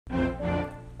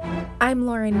I'm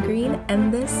Lauren Green,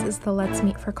 and this is the Let's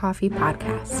Meet for Coffee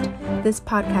podcast. This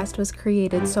podcast was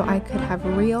created so I could have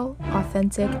real,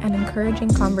 authentic, and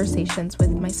encouraging conversations with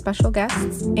my special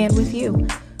guests and with you.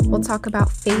 We'll talk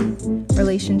about faith,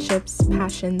 relationships,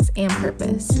 passions, and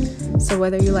purpose. So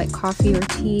whether you like coffee or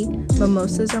tea,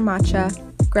 mimosas or matcha,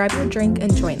 grab your drink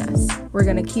and join us. We're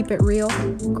going to keep it real,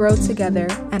 grow together,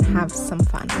 and have some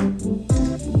fun.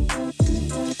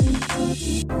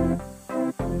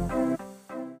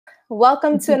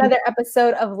 Welcome to another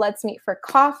episode of Let's Meet for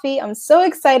Coffee. I'm so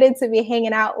excited to be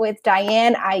hanging out with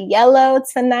Diane Aiello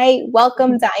tonight.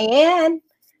 Welcome, Diane.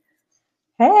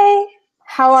 Hey.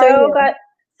 How are you?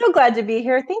 So glad to be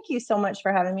here. Thank you so much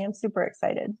for having me. I'm super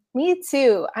excited. Me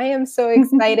too. I am so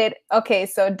excited. Okay,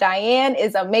 so Diane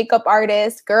is a makeup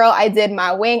artist. Girl, I did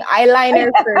my wing eyeliner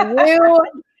for you.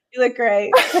 You look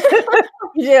great.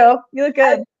 You look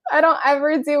good. I don't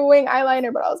ever do wing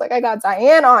eyeliner, but I was like, I got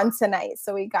Diane on tonight,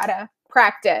 so we gotta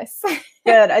practice.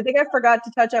 Good. I think I forgot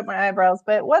to touch up my eyebrows,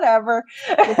 but whatever.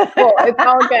 It's cool. It's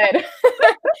all good.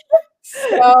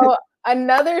 So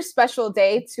another special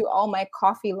day to all my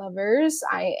coffee lovers.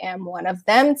 I am one of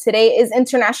them. Today is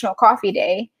International Coffee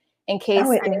Day, in case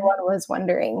anyone was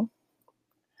wondering.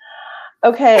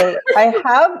 Okay,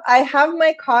 I have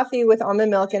my coffee with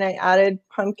almond milk, and I added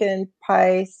pumpkin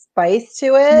pie spice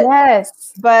to it.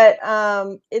 Yes, but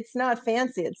it's not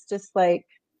fancy. It's just like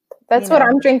that's what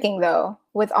I'm drinking though,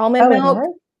 with almond milk.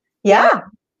 Really? Yeah.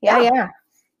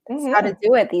 That's how to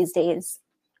do it these days.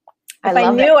 If I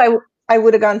knew, I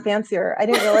would have gone fancier. I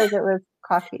didn't realize it was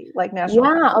coffee, like national.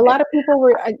 Yeah, coffee. A lot of people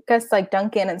were, I guess, like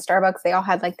Dunkin' and Starbucks, they all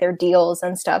had like their deals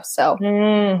and stuff. So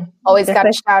always got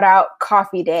to shout out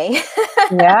Coffee Day.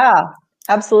 Yeah,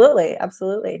 absolutely.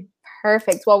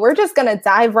 Perfect. Well, we're just going to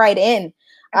dive right in.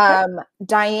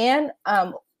 Diane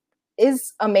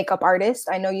is a makeup artist.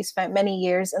 I know you spent many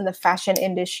years in the fashion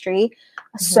industry.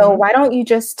 So why don't you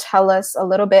just tell us a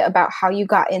little bit about how you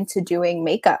got into doing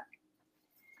makeup?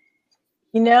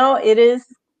 It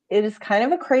is kind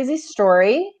of a crazy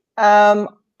story. When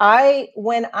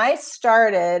I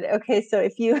started, so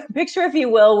if you picture, if you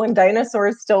will, when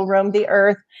dinosaurs still roamed the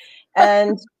earth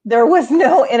and there was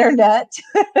no internet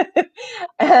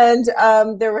and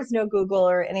there was no Google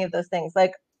or any of those things.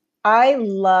 Like I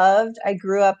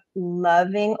grew up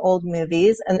loving old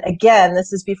movies. And again,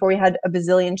 this is before we had a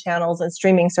bazillion channels and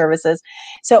streaming services.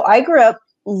 So I grew up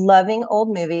loving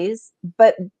old movies,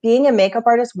 but being a makeup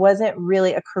artist wasn't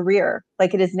really a career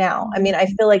like it is now. I mean, I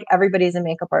feel like everybody's a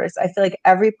makeup artist. I feel like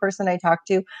every person I talk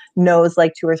to knows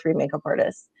like 2 or 3 makeup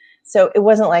artists. So it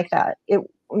wasn't like that.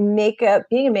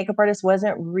 Being a makeup artist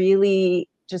wasn't really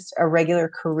just a regular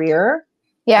career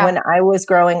when I was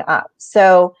growing up.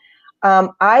 So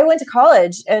I went to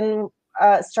college and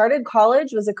started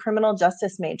college, was a criminal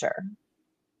justice major.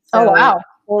 So oh, wow.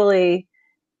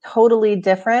 Totally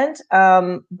different.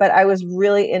 But I was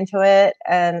really into it.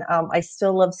 And I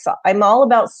still love, I'm all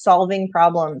about solving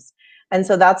problems. And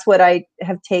so that's what I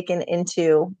have taken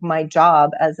into my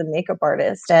job as a makeup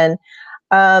artist. And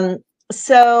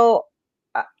so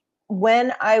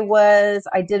when I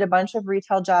did a bunch of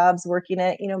retail jobs working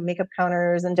at, makeup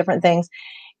counters and different things.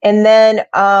 And then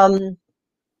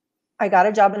I got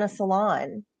a job in a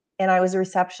salon and I was a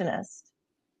receptionist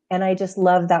and I just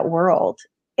loved that world.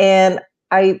 And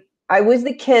I was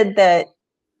the kid that,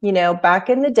 back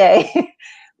in the day,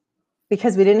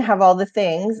 because we didn't have all the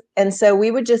things. And so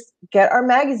we would just get our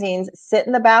magazines, sit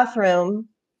in the bathroom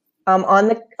on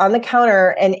the counter,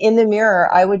 and in the mirror,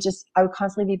 I would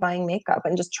constantly be buying makeup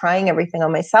and just trying everything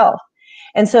on myself.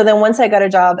 And so then once I got a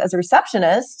job as a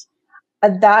receptionist,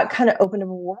 that kind of opened up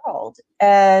a world.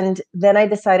 And then I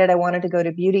decided I wanted to go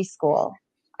to beauty school.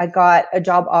 I got a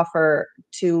job offer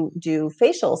to do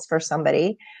facials for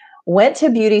somebody, went to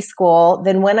beauty school.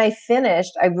 Then when I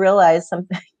finished, I realized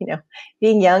something,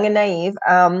 being young and naive.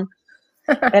 And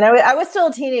I was still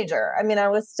a teenager. I mean, I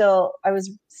was still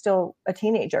a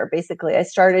teenager, basically. I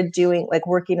started doing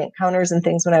working at counters and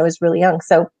things when I was really young.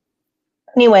 So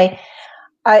anyway,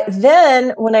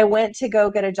 then when I went to go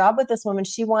get a job with this woman,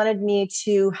 she wanted me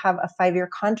to have a 5-year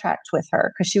contract with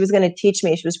her because she was going to teach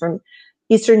me. She was from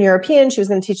Eastern European. She was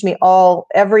going to teach me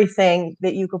everything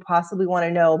that you could possibly want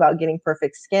to know about getting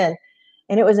perfect skin.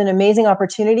 And it was an amazing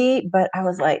opportunity, but I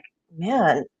was like,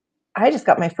 man, I just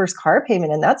got my first car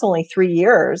payment and that's only 3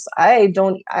 years.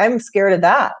 I'm scared of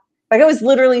that. I was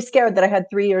literally scared that I had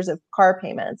 3 years of car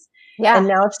payments. Yeah. And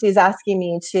now she's asking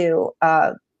me to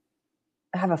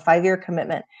have a 5-year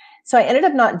commitment. So I ended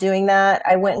up not doing that.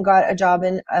 I went and got a job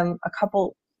in a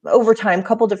couple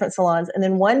different salons. And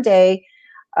then one day,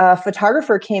 a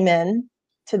photographer came in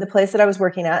to the place that I was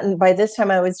working at. And by this time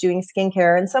I was doing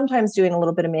skincare and sometimes doing a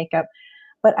little bit of makeup,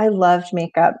 but I loved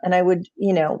makeup and I would,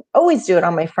 always do it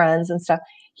on my friends and stuff.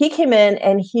 He came in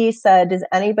and he said, does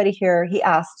anybody here, he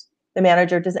asked the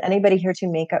manager, does anybody here do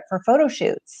makeup for photo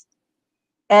shoots?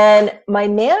 And my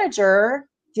manager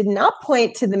did not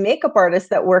point to the makeup artists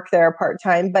that work there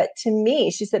part-time, but to me,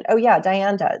 she said, oh yeah,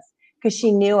 Diane does. Because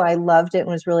she knew I loved it and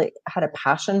was really had a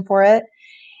passion for it.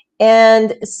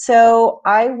 And so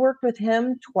I worked with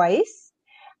him twice.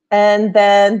 And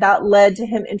then that led to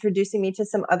him introducing me to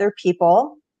some other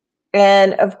people.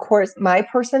 And of course, my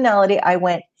personality, I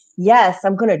went, yes,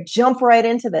 I'm going to jump right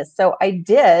into this. So I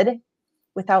did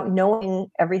without knowing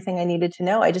everything I needed to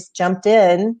know. I just jumped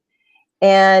in.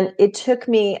 And it took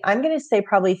me, I'm going to say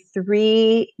probably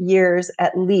 3 years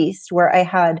at least, where I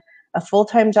had a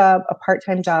full-time job, a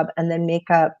part-time job, and then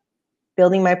makeup,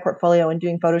 building my portfolio and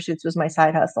doing photo shoots was my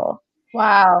side hustle.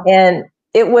 Wow. And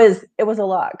it was a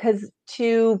lot, because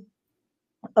to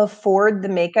afford the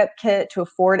makeup kit, to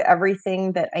afford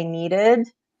everything that I needed,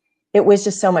 it was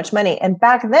just so much money. And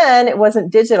back then it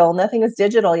wasn't digital. Nothing was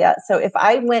digital yet. So if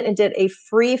I went and did a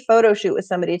free photo shoot with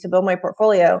somebody to build my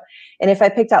portfolio, and if I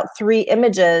picked out 3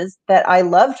 images that I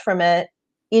loved from it,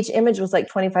 each image was like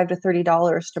 $25 to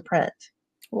 $30 to print.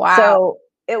 Wow. So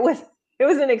it was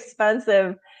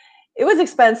expensive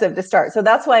to start. So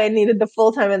that's why I needed the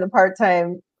full-time and the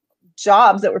part-time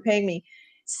jobs that were paying me.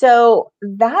 So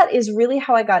that is really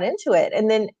how I got into it. And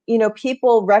then,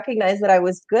 people recognized that I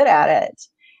was good at it.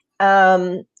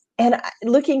 And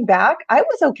looking back, I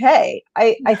was okay.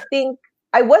 I think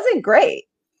I wasn't great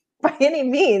by any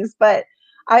means, but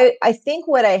I think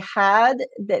what I had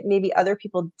that maybe other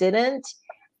people didn't,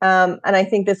 and I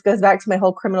think this goes back to my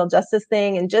whole criminal justice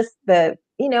thing and just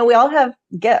we all have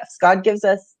gifts. God gives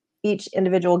us each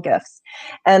individual gifts.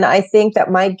 And I think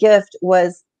that my gift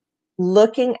was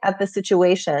looking at the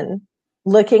situation,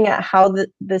 looking at how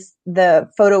the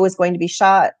photo was going to be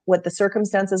shot, what the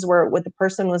circumstances were, what the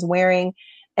person was wearing,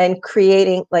 and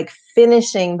creating, like,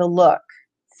 finishing the look,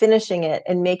 finishing it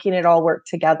and making it all work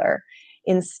together,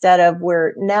 instead of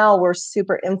we're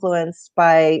super influenced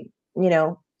by,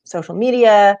 social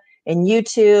media and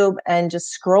YouTube and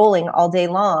just scrolling all day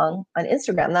long on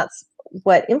Instagram. That's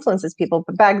what influences people.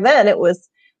 But back then it was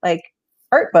like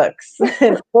art books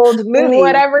and old movies.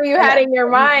 Whatever you had in your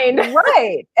mind.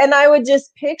 Right. And I would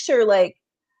just picture, like,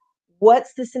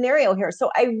 what's the scenario here?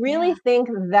 So I really think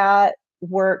that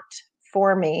worked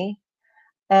for me.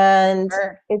 And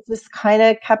it just kind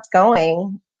of kept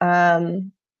going.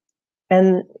 And,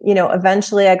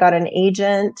 eventually I got an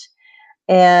agent,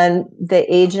 and the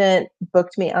agent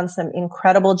booked me on some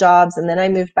incredible jobs. And then I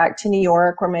moved back to New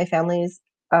York, where my family's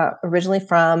originally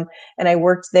from, and I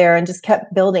worked there and just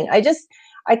kept building.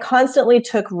 I constantly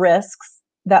took risks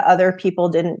that other people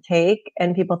didn't take,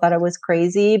 and people thought I was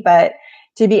crazy. But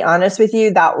to be honest with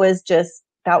you, that was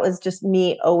just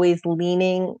me always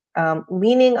leaning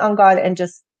on God and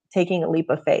just taking a leap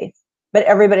of faith. But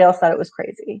everybody else thought it was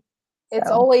crazy. It's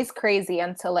always crazy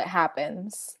until it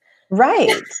happens.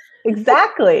 Right.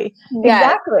 Exactly.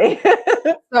 Exactly.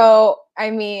 So,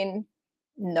 I mean,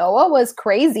 Noah was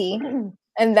crazy,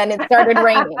 and then it started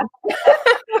raining.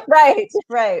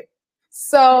 Right.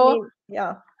 So,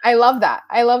 yeah. I love that.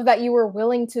 I love that you were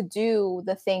willing to do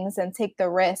the things and take the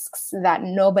risks that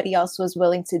nobody else was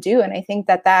willing to do. And I think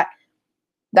that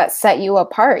set you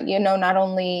apart, not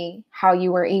only how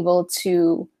you were able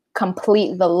to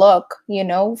complete the look,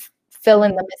 fill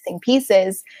in the missing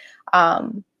pieces,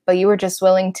 but you were just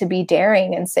willing to be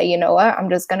daring and say, you know what, I'm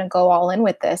just going to go all in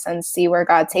with this and see where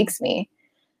God takes me.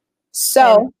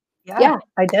 So, yeah,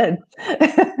 I did.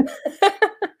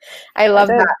 I love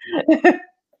that.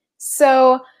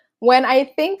 So when I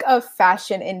think of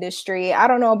fashion industry, I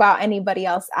don't know about anybody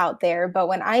else out there, but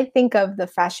when I think of the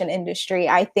fashion industry,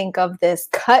 I think of this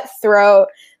cutthroat,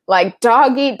 like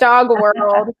dog eat dog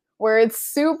world where it's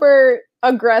super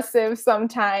aggressive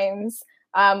sometimes.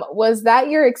 Was that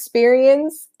your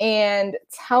experience? And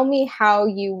tell me how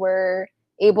you were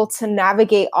able to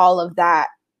navigate all of that,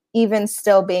 even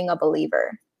still being a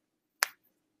believer.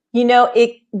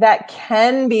 That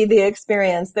can be the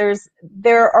experience.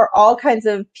 There are all kinds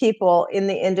of people in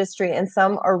the industry, and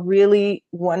some are really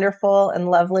wonderful and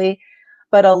lovely,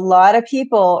 but a lot of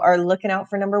people are looking out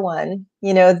for number one.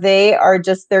 They're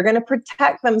going to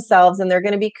protect themselves, and they're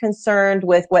going to be concerned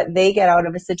with what they get out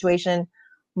of a situation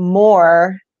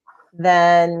more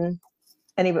than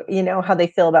anybody, how they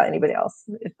feel about anybody else.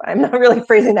 If I'm not really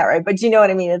phrasing that right, but you know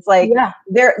what I mean? It's like,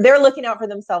 they're looking out for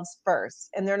themselves first,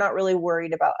 and they're not really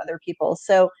worried about other people.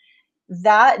 So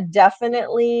that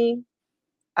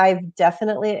I've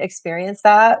definitely experienced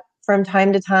that. from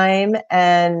time to time.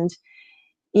 And,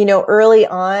 you know, early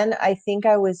on, I think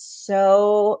I was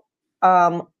so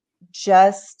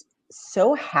just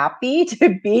so happy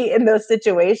to be in those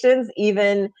situations,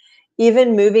 even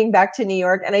moving back to New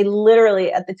York. And I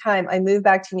literally, at the time, I moved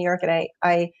back to New York, and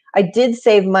I did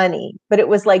save money, but it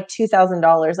was like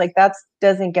 $2,000. Like that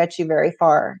doesn't get you very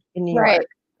far in New York.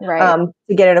 Right.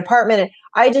 To get an apartment. And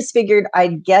I just figured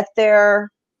I'd get there,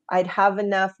 I'd have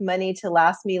enough money to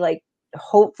last me like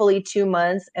hopefully 2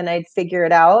 months, and I'd figure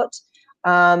it out.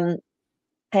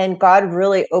 And God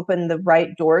really opened the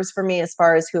right doors for me as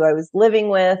far as who I was living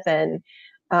with, and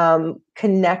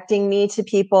connecting me to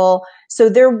people. So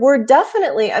there were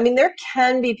definitely, I mean, there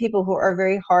can be people who are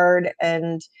very hard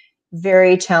and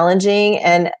very challenging,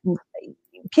 and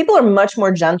people are much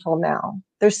more gentle now.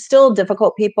 There's still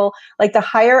difficult people. Like the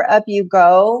higher up you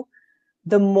go,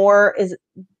 the more is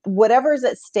whatever's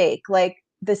at stake. Like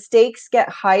the stakes get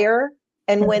higher.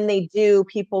 And when they do,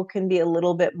 people can be a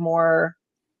little bit more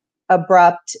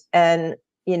abrupt, and,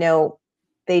 you know,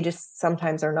 they just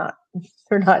sometimes are not,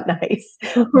 they're not nice.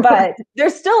 But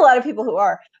there's still a lot of people who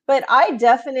are. But I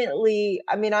definitely,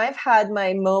 I mean, I've had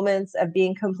my moments of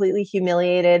being completely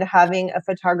humiliated, having a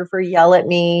photographer yell at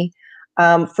me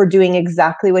for doing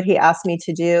exactly what he asked me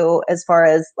to do, as far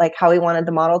as like how he wanted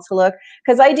the model to look.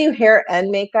 Because I do hair and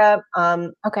makeup.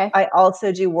 Okay. I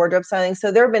also do wardrobe styling.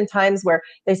 So there have been times where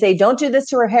they say, don't do this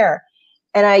to her hair.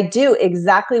 And I do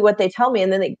exactly what they tell me.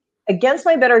 And then against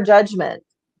my better judgment,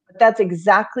 that's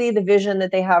exactly the vision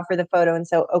that they have for the photo. And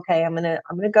so, okay, I'm gonna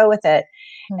go with it.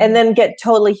 And then get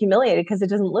totally humiliated because it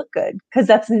doesn't look good, because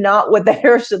that's not what the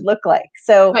hair should look like.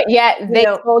 So, but yet they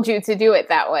told you to do it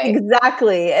that way.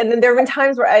 Exactly. And then there have been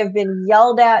times where I've been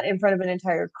yelled at in front of an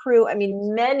entire crew. I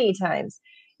mean, many times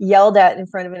yelled at in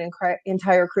front of an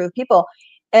entire crew of people.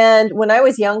 And when I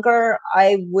was younger,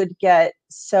 I would get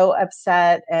so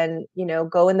upset and, you know,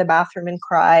 go in the bathroom and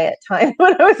cry at times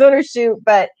when I was on a shoot.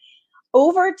 But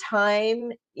over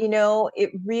time, you know,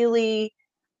 it really,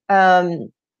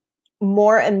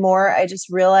 more and more, I just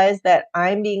realized that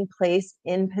I'm being placed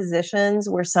in positions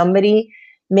where somebody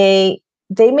may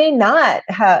not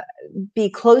be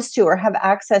close to or have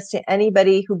access to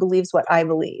anybody who believes what I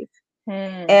believe.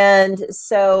 And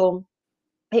so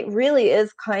it really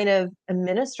is kind of a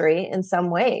ministry in some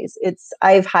ways.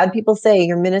 I've had people say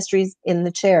your ministry's in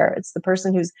the chair. It's the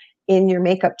person who's in your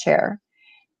makeup chair.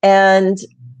 And,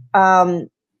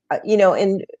 you know,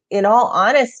 in all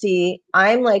honesty,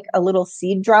 I'm like a little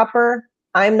seed dropper.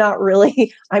 I'm not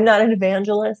an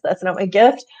evangelist. That's not my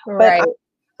gift. But I know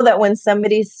that when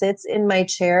somebody sits in my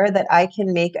chair, that I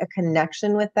can make a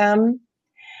connection with them,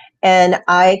 and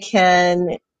I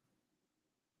can,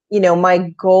 you know, my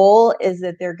goal is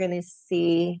that they're going to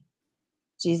see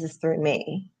Jesus through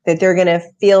me, that they're going to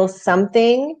feel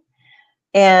something,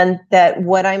 and that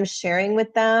what I'm sharing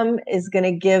with them is going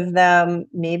to give them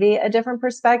maybe a different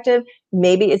perspective.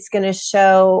 Maybe it's going to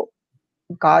show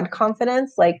God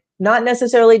confidence, like not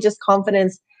necessarily just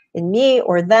confidence in me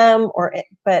or them,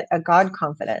 but a God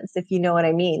confidence, if you know what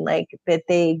I mean, like that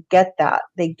they get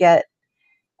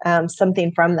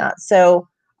something from that. So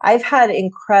I've had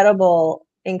incredible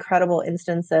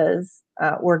instances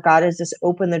where God has just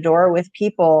opened the door with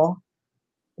people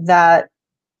that,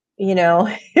 you know,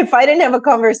 if I didn't have a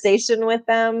conversation with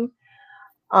them,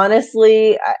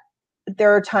 honestly,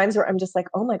 there are times where I'm just like,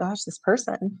 oh my gosh, this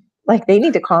person, like they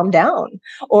need to calm down,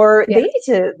 or they need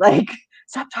to like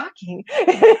stop talking.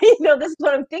 You know, this is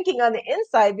what I'm thinking on the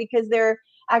inside, because they're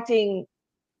acting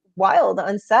wild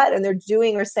on set and they're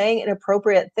doing or saying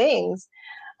inappropriate things.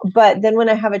 But then when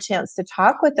I have a chance to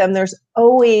talk with them, there's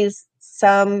always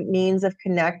some means of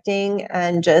connecting,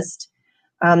 and just,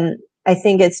 I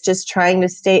think it's just trying to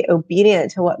stay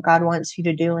obedient to what God wants you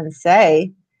to do and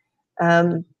say.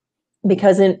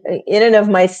 Because in and of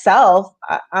myself,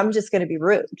 I'm just going to be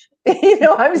rude. You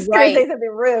know, I'm just going to say something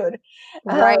rude,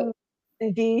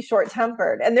 and be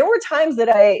short-tempered. And there were times that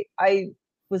I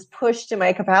was pushed to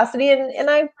my capacity, and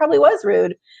I probably was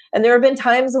rude. And there have been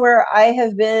times where I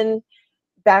have been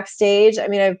backstage. I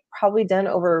mean, I've probably done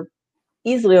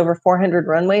easily over 400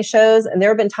 runway shows. And there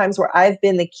have been times where I've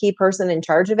been the key person in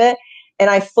charge of it.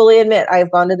 And I fully admit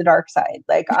I've gone to the dark side.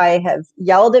 Like I have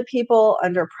yelled at people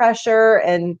under pressure,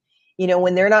 and, you know,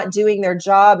 when they're not doing their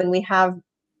job, and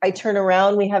I turn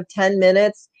around, we have 10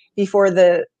 minutes before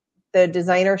the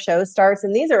designer show starts.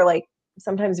 And these are like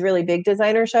sometimes really big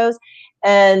designer shows.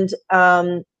 And,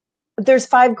 there's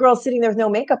 5 girls sitting there with no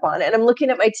makeup on, and I'm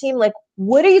looking at my team like,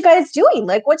 what are you guys doing?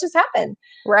 Like, what just happened?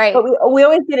 Right. But we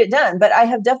always get it done. But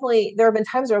there have been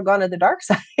times where I've gone to the dark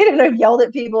side and I've yelled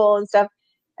at people and stuff,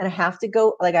 and I have to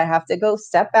go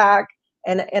step back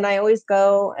And I always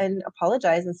go and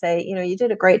apologize and say, you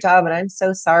did a great job and I'm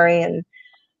so sorry. And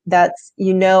that's,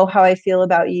 how I feel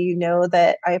about you,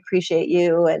 that I appreciate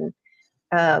you. And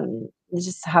you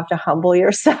just have to humble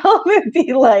yourself and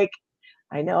be like,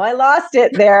 I know I lost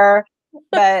it there,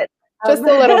 but just a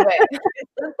little bit.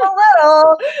 Just a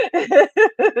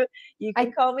little. You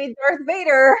can call me Darth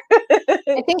Vader.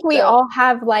 I think we all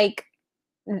have like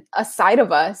a side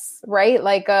of us, right?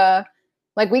 Like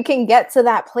we can get to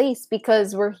that place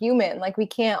because we're human. Like we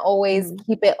can't always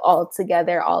keep it all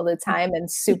together all the time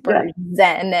and super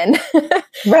zen and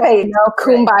right,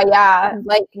 kumbaya. Right.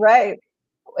 Like right.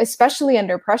 Especially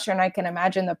under pressure. And I can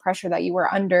imagine the pressure that you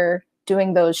were under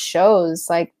doing those shows.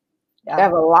 Like you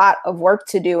have a lot of work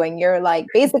to do. And you're like,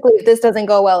 basically, if this doesn't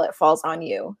go well, it falls on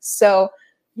you. So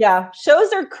yeah,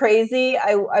 shows are crazy.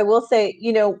 I will say,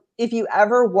 if you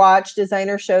ever watch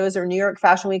designer shows or New York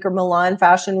Fashion Week or Milan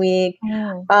Fashion Week,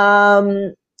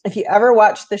 if you ever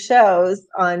watch the shows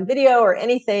on video or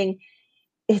anything,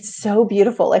 it's so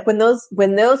beautiful. Like when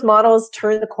those models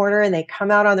turn the corner and they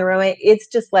come out on the runway, it's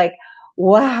just like,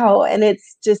 wow. And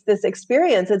it's just this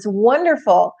experience. It's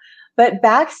wonderful. But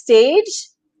backstage,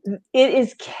 it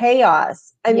is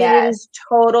chaos. I mean, it is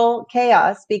total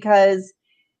chaos because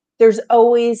there's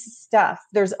always stuff.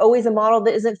 There's always a model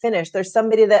that isn't finished. There's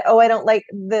somebody that, I don't like,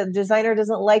 the designer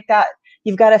doesn't like that.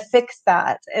 You've got to fix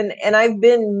that. And I've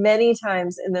been many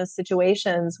times in those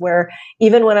situations where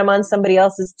even when I'm on somebody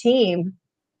else's team,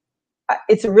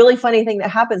 it's a really funny thing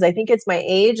that happens. I think it's my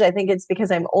age. I think it's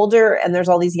because I'm older and there's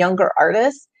all these younger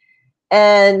artists.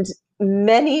 And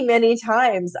many, many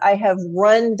times I have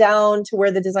run down to where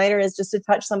the designer is just to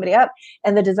touch somebody up.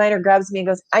 And the designer grabs me and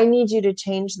goes, I need you to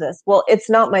change this. Well, it's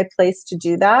not my place to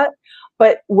do that.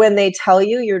 But when they tell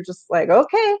you, you're just like,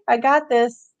 okay, I got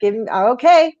this.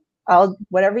 Okay, I'll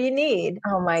whatever you need.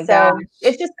 Oh my gosh.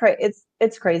 It's just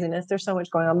it's craziness. There's so much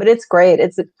going on, but it's great.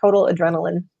 It's a total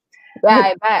adrenaline. Yeah,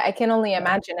 I bet. I can only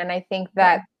imagine. And I think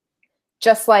that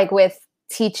just like with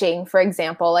teaching, for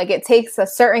example, like it takes a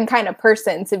certain kind of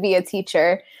person to be a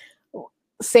teacher.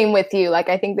 Same with you. Like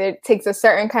I think that it takes a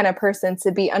certain kind of person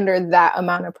to be under that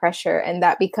amount of pressure, and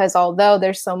that because although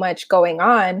there's so much going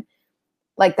on,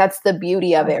 like that's the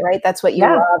beauty of it, right? That's what you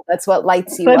love. That's what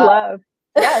lights you up. Love.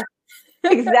 Yes,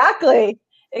 exactly.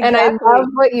 And I love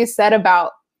what you said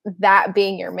about that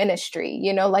being your ministry.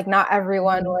 Like not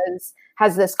everyone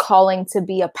has this calling to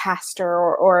be a pastor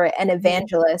or an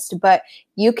evangelist, but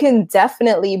you can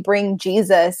definitely bring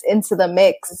Jesus into the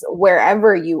mix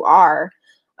wherever you are.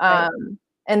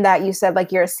 And that you said,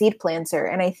 like, you're a seed planter.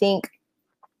 And I think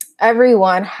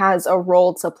everyone has a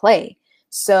role to play.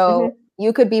 So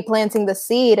you could be planting the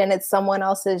seed and it's someone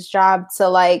else's job to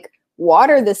like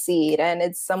water the seed, and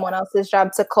it's someone else's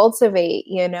job to cultivate,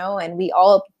 and we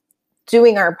all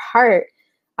doing our part.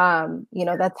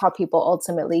 That's how people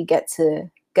ultimately get to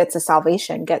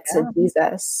salvation, get to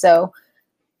Jesus. So,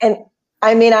 and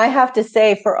I mean, I have to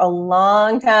say for a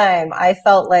long time, I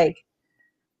felt like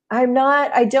I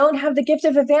don't have the gift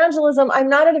of evangelism. I'm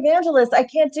not an evangelist. I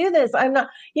can't do this. I'm not,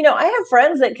 I have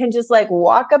friends that can just like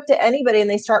walk up to anybody and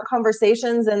they start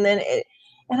conversations and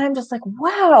I'm just like,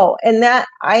 wow. And that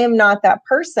I am not that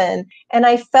person. And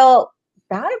I felt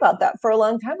bad about that for a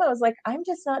long time. I was like, I'm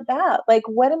just not that. Like,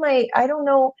 what am I don't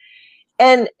know.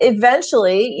 And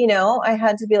eventually, I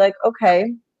had to be like,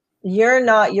 okay, you're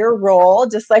not your role,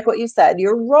 just like what you said,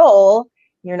 your role.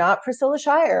 You're not Priscilla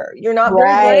Shirer. You're not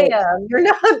Billy Graham. You're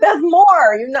not Beth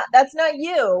Moore. That's not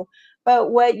you.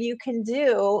 But what you can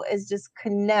do is just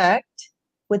connect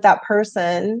with that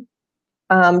person.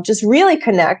 Just really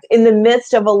connect in the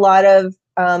midst of a lot of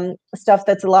stuff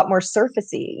that's a lot more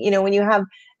surfacey. When you have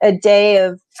a day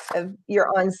of you're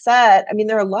on set, I mean,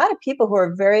 there are a lot of people who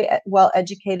are very well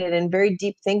educated and very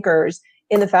deep thinkers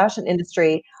in the fashion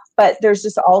industry, but there's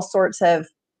just all sorts of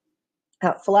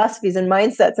philosophies and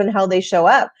mindsets and how they show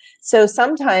up. So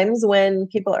sometimes when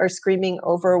people are screaming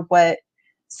over what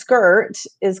skirt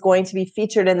is going to be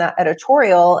featured in that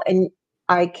editorial, and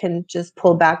I can just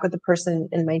pull back with the person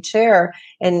in my chair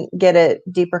and get a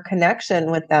deeper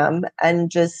connection with them and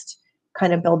just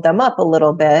kind of build them up a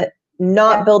little bit,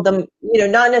 not build them,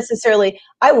 not necessarily,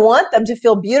 I want them to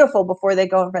feel beautiful before they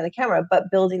go in front of the camera, but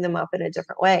building them up in a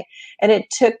different way. And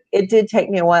it did take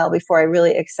me a while before I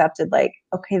really accepted, like,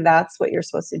 okay, that's what you're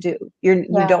supposed to do. You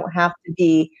don't have to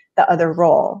be the other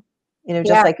role, just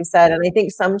like you said. And I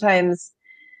think sometimes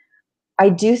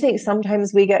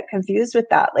we get confused with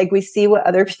that. Like we see what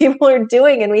other people are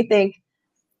doing and we think,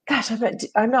 gosh,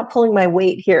 I'm not pulling my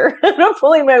weight here. I'm not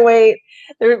pulling my weight.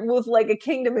 They're with like a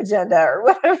kingdom agenda or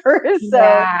whatever.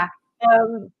 So,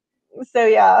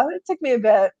 it took me a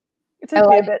bit. It took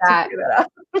me a bit to figure that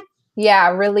out. Yeah,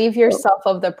 relieve yourself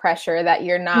of the pressure that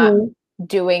you're not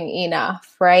doing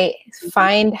enough, right?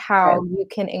 Find how you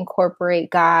can incorporate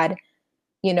God,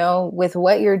 with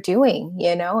what you're doing,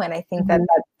 and I think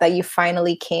that you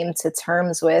finally came to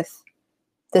terms with,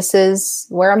 this is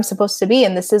where I'm supposed to be,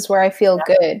 and this is where I feel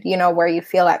good, where you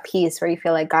feel at peace, where you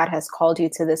feel like God has called you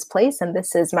to this place, and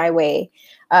this is my way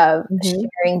of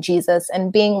sharing Jesus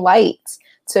and being light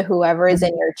to whoever is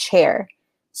in your chair.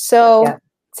 So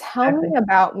tell me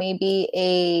about maybe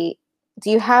do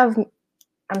you have,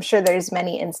 I'm sure there's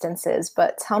many instances,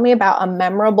 but tell me about a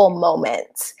memorable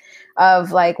moment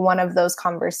of like one of those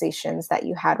conversations that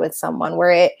you had with someone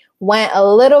where it went a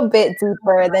little bit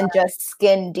deeper than just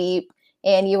skin deep,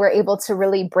 and you were able to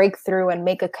really break through and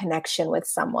make a connection with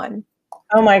someone.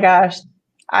 Oh my gosh.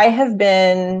 I've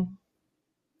been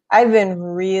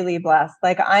really blessed.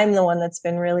 Like, I'm the one that's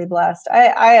been really blessed.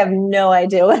 I have no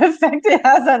idea what effect it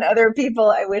has on other people.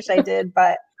 I wish I did,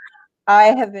 but I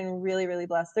have been really, really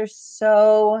blessed. There's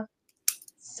so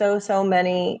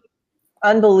many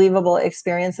unbelievable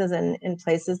experiences in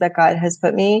places that God has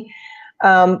put me.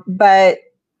 But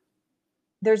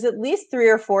there's at least 3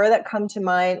 or 4 that come to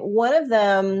mind. One of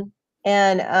them,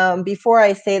 and before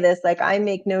I say this, like, I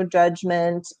make no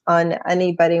judgment on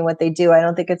anybody and what they do. I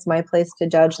don't think it's my place to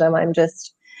judge them. I'm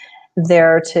just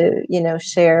there to,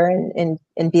 share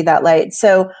and be that light.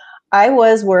 So I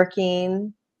was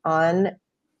working on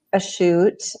a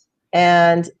shoot,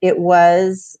 and it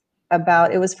was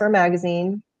for a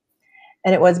magazine,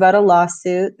 and it was about a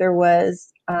lawsuit. There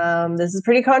was, this is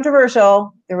pretty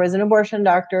controversial. There was an abortion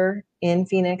doctor in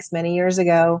Phoenix many years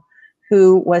ago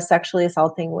who was sexually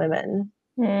assaulting women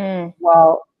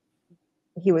while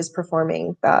he was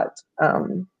performing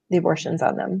the abortions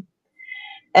on them.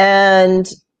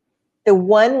 And the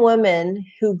one woman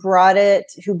who brought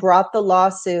the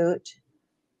lawsuit,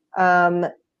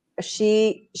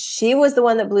 she was the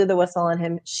one that blew the whistle on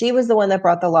him. She was the one that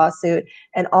brought the lawsuit,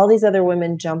 and all these other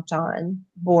women jumped on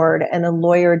board, and a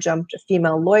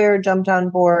female lawyer jumped on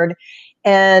board.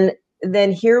 And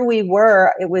then here we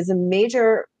were, it was a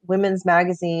major women's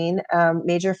magazine,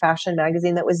 major fashion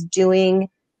magazine, that was doing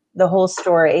the whole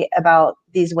story about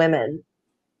these women.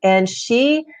 And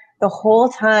the whole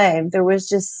time, there was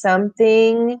just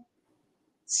something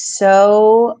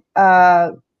so,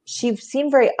 she seemed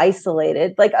very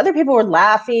isolated. Like, other people were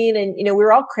laughing, and, we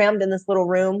were all crammed in this little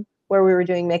room where we were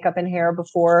doing makeup and hair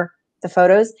before the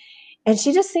photos. And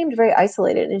she just seemed very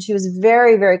isolated, and she was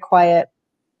very, very quiet.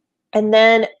 And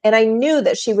I knew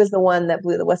that she was the one that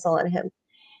blew the whistle on him.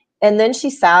 And then she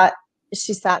sat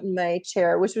in my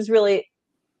chair, which was really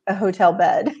a hotel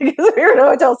bed because we were in a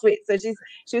hotel suite. So she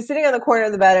was sitting on the corner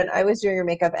of the bed, and I was doing her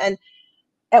makeup. And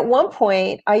at one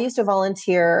point, I used to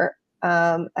volunteer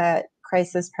at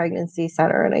Crisis Pregnancy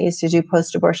Center, and I used to do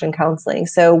post-abortion counseling.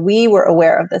 So we were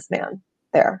aware of this man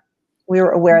there. We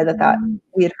were aware that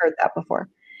we had heard that before.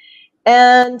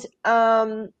 And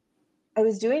I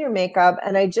was doing her makeup,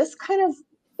 and I just kind of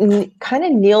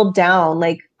kneeled down,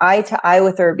 like eye to eye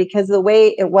with her, because the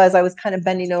way it was, I was kind of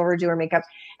bending over to do her makeup,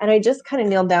 and I just kind of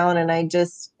kneeled down, and I'm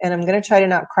going to try to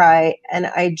not cry. And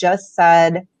I just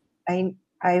said,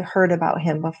 I heard about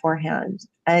him beforehand,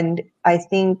 and I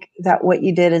think that what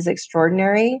you did is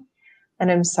extraordinary, and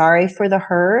I'm sorry for the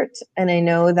hurt. And I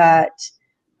know that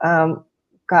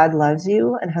God loves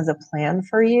you and has a plan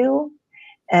for you.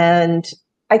 And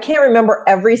I can't remember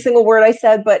every single word I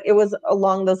said, but it was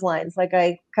along those lines. Like,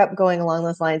 I kept going along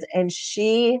those lines, and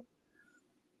she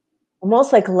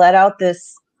almost like let out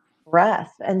this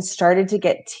breath and started to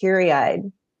get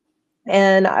teary-eyed.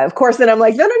 And of course, then I'm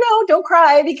like, no, don't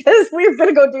cry, because we're going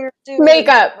to go do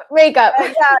makeup.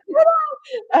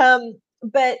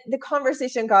 But the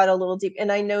conversation got a little deep,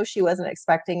 and I know she wasn't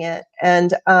expecting it.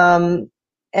 And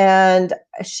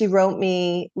she wrote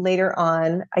me later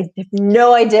on. I have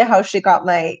no idea how she got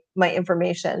my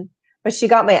information, but she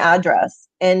got my address,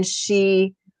 and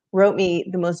she wrote me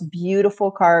the most beautiful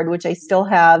card, which I still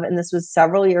have. And this was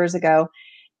several years ago.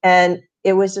 And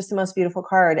it was just the most beautiful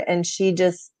card. And she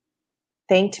just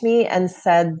thanked me and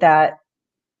said that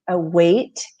a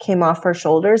weight came off her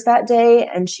shoulders that day.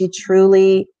 And she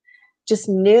truly just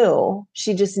knew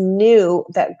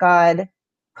that God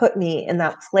put me in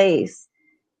that place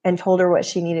and told her what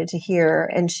she needed to hear.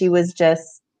 And she was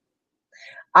just,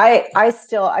 I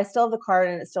still have the card,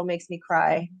 and it still makes me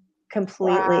cry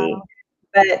completely. Wow.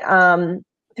 But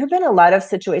there've been a lot of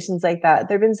situations like that.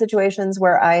 There've been situations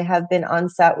where I have been on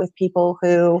set with people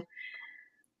who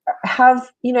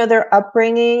have, their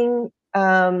upbringing,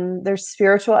 their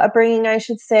spiritual upbringing, I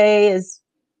should say, is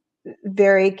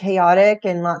very chaotic,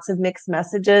 and lots of mixed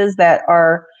messages that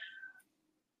are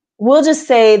we'll just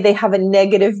say they have a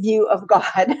negative view of God.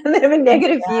 They have a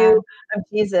negative view of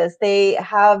Jesus. They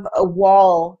have a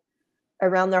wall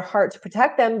around their heart to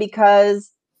protect them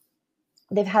because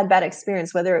they've had bad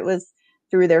experience, whether it was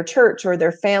through their church or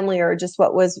their family or just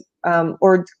what was,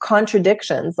 or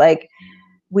contradictions. Like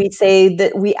we say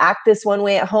that we act this one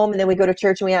way at home and then we go to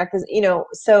church and we act this,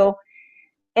 so,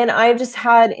 and I've just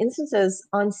had instances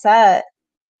on set.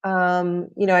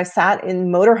 I've sat in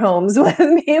motorhomes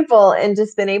with people and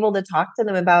just been able to talk to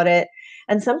them about it.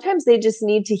 And sometimes they just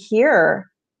need to hear,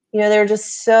 they're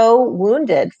just so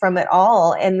wounded from it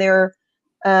all. And their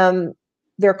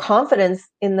confidence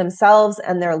in themselves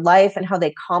and their life and how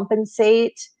they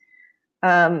compensate.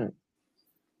 And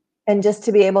just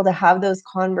to be able to have those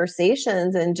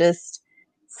conversations and just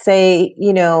say,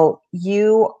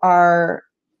 you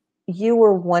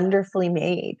were wonderfully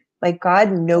made. Like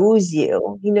God knows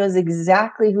you. He knows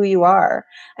exactly who you are.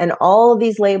 And all of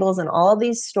these labels and all of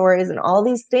these stories and all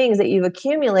these things that you've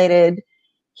accumulated,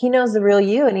 he knows the real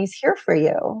you and he's here for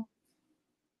you.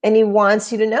 And he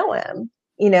wants you to know him,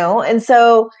 And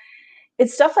so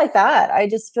it's stuff like that. I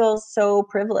just feel so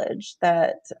privileged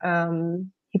that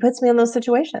he puts me in those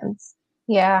situations.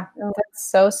 Yeah, that's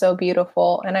so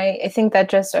beautiful. And I think that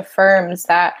just affirms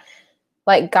that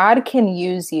like God can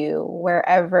use you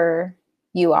wherever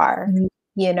you are.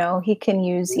 Mm-hmm. He can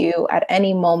use you at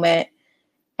any moment.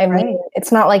 I mean,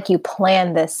 it's not like you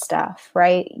plan this stuff,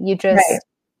 right? You just,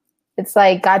 it's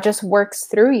like God just works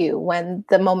through you when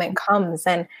the moment comes.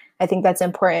 And I think that's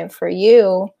important for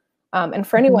you. And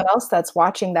for anyone else that's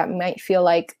watching that might feel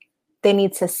like they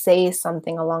need to say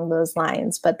something along those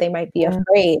lines, but they might be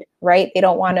afraid, right? They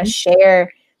don't want to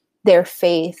share their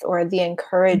faith or the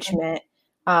encouragement.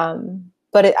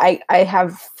 But I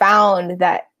have found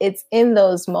that it's in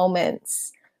those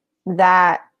moments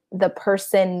that the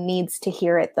person needs to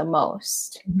hear it the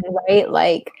most, right?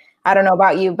 Like, I don't know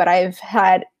about you, but I've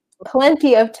had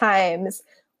plenty of times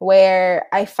where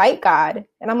I fight God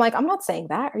and I'm like, I'm not saying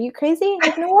that. Are you crazy?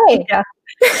 Like, no way.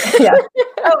 Yeah.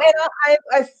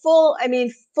 Oh,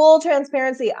 and full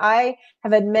transparency. I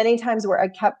have had many times where I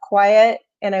kept quiet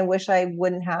and I wish I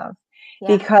wouldn't have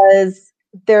because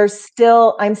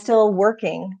I'm still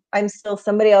working.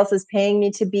 Somebody else is paying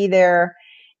me to be there.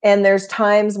 And there's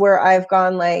times where I've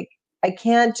gone like, I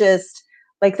can't just,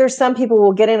 like, there's some people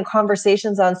will get in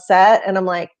conversations on set and I'm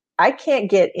like, I can't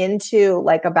get into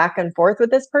like a back and forth with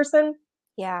this person.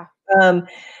 Yeah.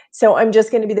 So I'm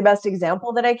just going to be the best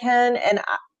example that I can. And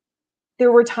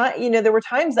there were times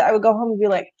that I would go home and be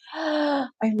like, I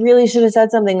really should have said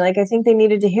something. Like, I think they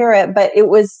needed to hear it, but it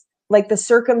was like the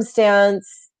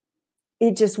circumstance,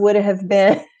 it just would have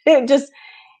been, it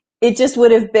just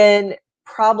would have been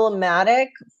problematic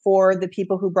for the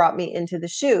people who brought me into the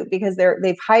shoot because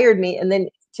they've hired me. And then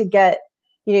to get,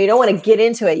 you don't want to get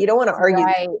into it. You don't want to argue,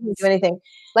 do anything.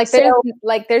 Like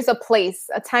there's a place,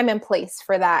 a time and place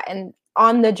for that. And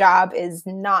on the job is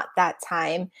not that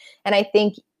time. And I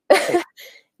think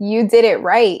you did it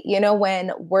right.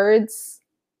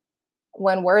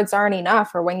 When words aren't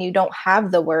enough or when you don't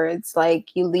have the words, like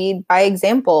you lead by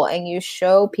example and you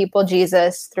show people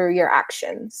Jesus through your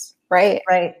actions. Right.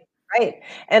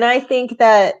 And I think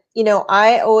that,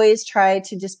 I always try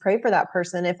to just pray for that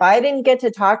person. If I didn't get to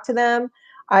talk to them,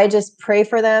 I just pray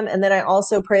for them. And then I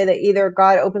also pray that either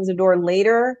God opens a door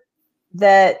later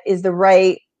that is the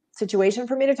right situation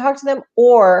for me to talk to them,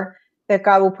 or that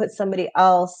God will put somebody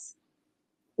else,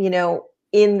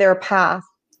 in their path,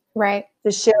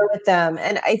 to share with them.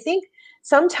 And I think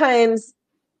sometimes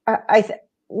I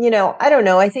don't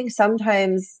know. I think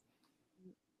sometimes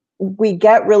we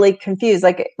get really confused,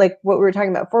 like what we were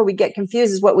talking about before. We get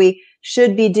confused is what we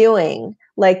should be doing,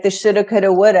 like the shoulda,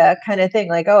 coulda, woulda kind of thing.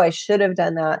 Like, oh, I should have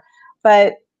done that.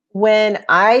 But when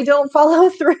I don't follow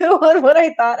through on what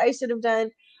I thought I should have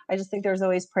done, I just think there's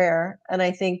always prayer. And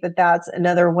I think that that's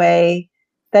another way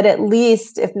that at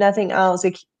least, if nothing else,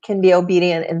 we can be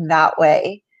obedient in that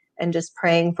way and just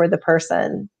praying for the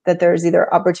person that there's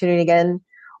either opportunity again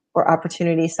or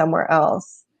opportunity somewhere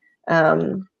else.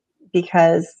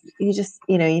 Because you just,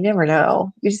 you never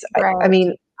know. I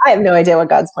mean, I have no idea what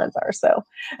God's plans are. So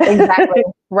exactly.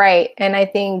 Right. And I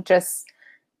think just,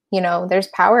 there's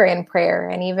power in prayer.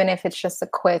 And even if it's just a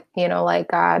quick,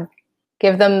 like God,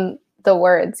 give them the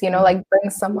words, like bring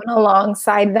someone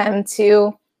alongside them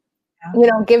to,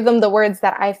 give them the words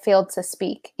that I failed to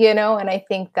speak, and I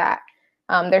think that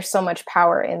there's so much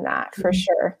power in that for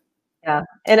sure. Yeah.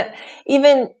 And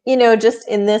even, just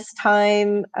in this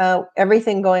time,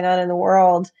 everything going on in the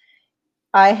world,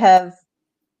 I have,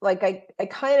 like, I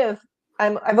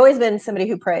I've always been somebody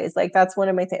who prays. Like that's one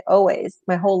of my things, always,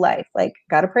 my whole life. Like,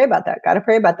 got to pray about that. Got to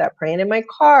pray about that. Praying in my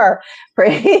car,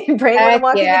 praying when I'm Heck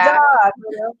walking the yeah.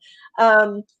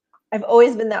 dog. I've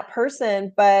always been that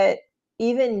person, but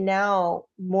even now,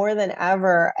 more than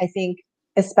ever, I think,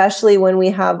 especially when we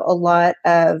have a lot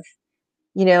of,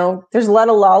 there's a lot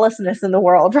of lawlessness in the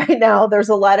world right now. There's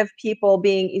a lot of people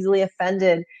being easily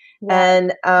offended,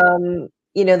 Yeah. and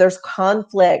there's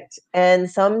conflict, and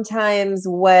sometimes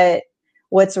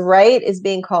what's right is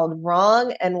being called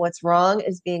wrong, and what's wrong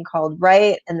is being called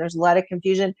right, and there's a lot of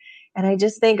confusion. And I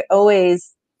just think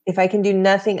always, if I can do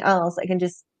nothing else, I can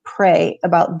just pray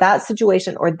about that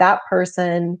situation or that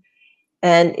person.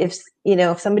 And if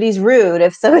somebody's rude,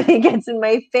 if somebody gets in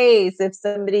my face, if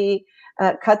somebody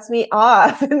cuts me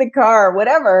off in the car,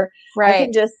 whatever, I Right.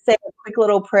 can just say a quick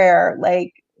little prayer,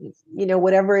 like,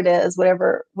 whatever it is,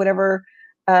 whatever,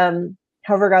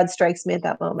 however God strikes me at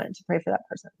that moment, to pray for that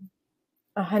person.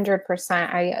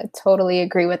 100%. I totally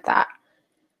agree with that.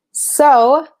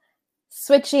 So,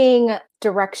 switching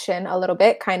direction a little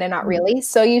bit, kind of not really.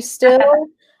 So, you still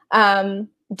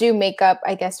do makeup,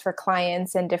 I guess, for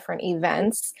clients and different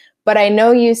events. But I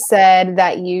know you said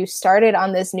that you started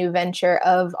on this new venture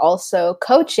of also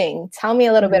coaching. Tell me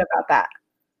a little bit about that.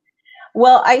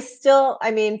 Well, I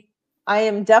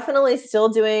am definitely still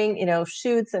doing,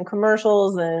 shoots and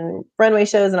commercials and runway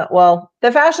shows. And well,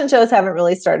 the fashion shows haven't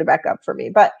really started back up for me,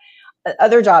 but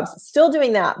other jobs, still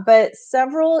doing that. But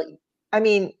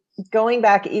going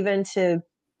back even to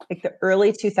like the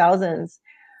early 2000s,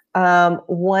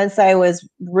 once I was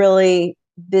really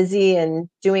busy and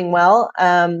doing well,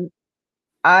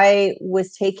 I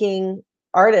was taking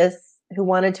artists who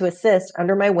wanted to assist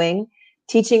under my wing,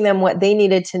 teaching them what they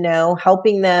needed to know,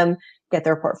 helping them get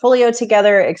their portfolio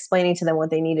together, explaining to them what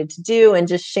they needed to do, and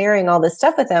just sharing all this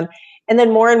stuff with them. And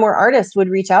then more and more artists would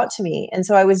reach out to me. And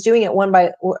so I was doing it one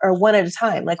at a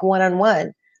time, like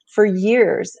one-on-one for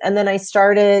years. And then I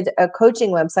started a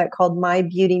coaching website called My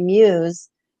Beauty Muse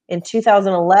in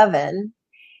 2011.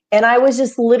 And I was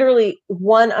just literally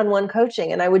one-on-one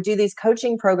coaching. And I would do these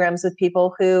coaching programs with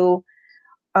people who,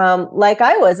 like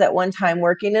I was at one time,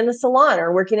 working in a salon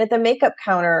or working at the makeup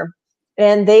counter,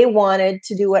 and they wanted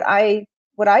to do what I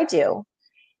do.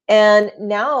 And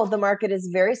now the market is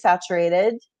very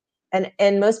saturated,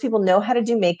 and most people know how to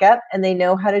do makeup and they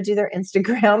know how to do their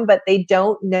Instagram, but they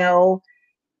don't know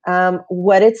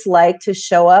what it's like to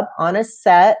show up on a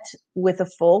set with a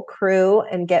full crew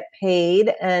and get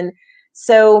paid. And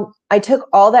so I took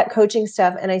all that coaching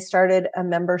stuff and I started a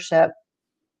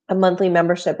monthly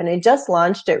membership, and I just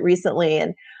launched it recently.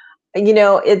 And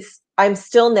I'm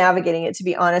still navigating it, to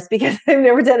be honest, because I've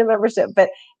never done a membership, but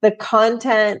the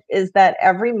content is that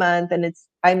every month, and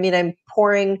I'm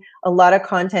pouring a lot of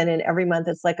content in every month.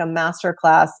 It's like a master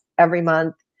class every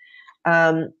month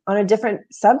on a different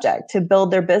subject to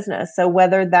build their business. So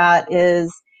whether that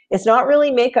is, it's not really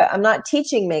makeup. I'm not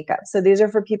teaching makeup. So these are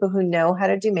for people who know how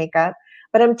to do makeup,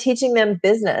 but I'm teaching them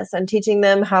business. I'm teaching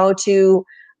them how to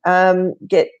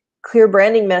get clear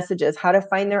branding messages, how to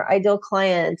find their ideal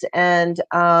client. And,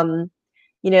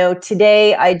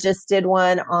 today I just did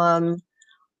one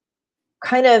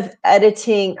kind of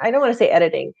editing. I don't want to say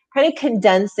editing, kind of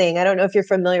condensing. I don't know if you're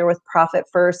familiar with Profit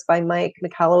First by Mike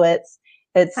Michalowicz.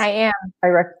 I am.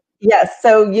 Yes.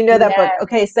 So you know that book. Yes,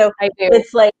 Okay. So I do.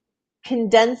 it's like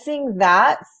condensing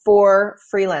that for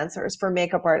freelancers, for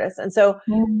makeup artists. And so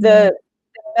the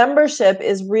membership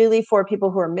is really for people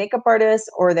who are makeup artists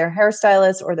or they're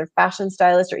hairstylists or they're fashion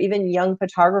stylists or even young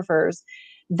photographers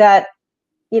that,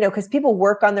 because people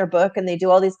work on their book and they do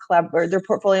all these or their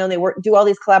portfolio, and they do all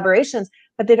these collaborations,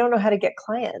 but they don't know how to get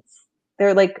clients.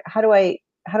 They're like, how do I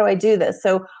do this?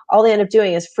 So all they end up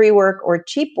doing is free work or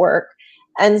cheap work.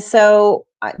 And so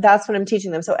that's what I'm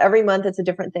teaching them. So every month it's a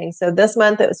different thing. So this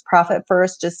month it was Profit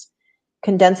First, just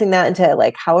condensing that into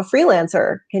like how a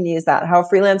freelancer can use that, how a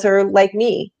freelancer like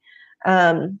me,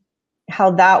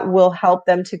 how that will help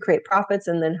them to create profits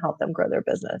and then help them grow their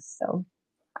business. So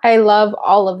I love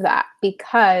all of that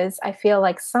because I feel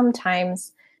like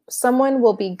sometimes someone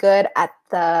will be good at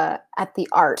the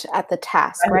art, at the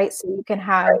task, right? So you can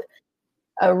have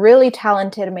a really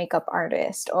talented makeup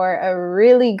artist or a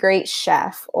really great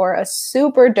chef or a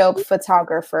super dope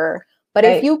photographer. But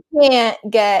if you can't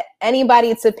get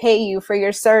anybody to pay you for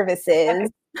your services,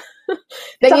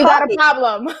 then you got a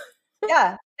problem.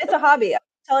 Yeah, it's a hobby. I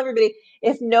tell everybody,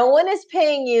 if no one is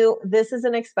paying you, this is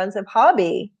an expensive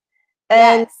hobby.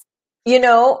 And Yes. you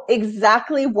know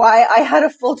exactly why I had a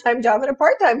full-time job and a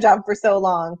part-time job for so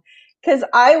long. Because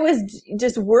I was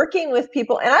just working with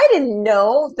people, and I didn't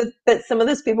know that some of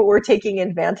those people were taking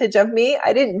advantage of me.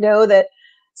 I didn't know that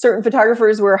certain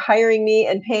photographers were hiring me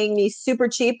and paying me super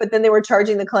cheap, but then they were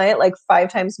charging the client like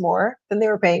 5 times more than they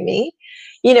were paying me.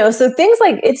 So things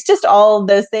like, it's just all of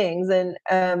those things. And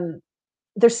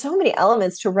there's so many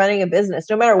elements to running a business,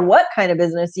 no matter what kind of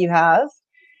business you have,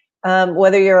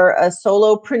 whether you're a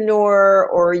solopreneur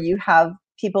or you have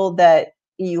people that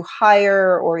you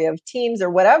hire or you have teams or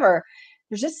whatever.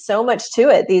 There's just so much to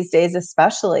it these days,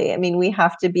 especially. I mean, we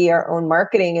have to be our own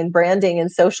marketing and branding and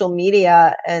social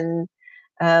media and,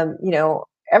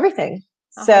 everything.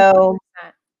 100%. So,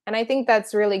 and I think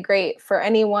that's really great for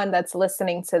anyone that's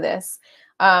listening to this.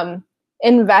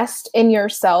 Invest in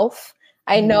yourself.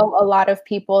 I know a lot of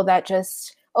people that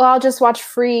just, I'll just watch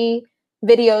free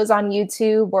videos on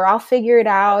YouTube, or I'll figure it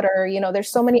out, or,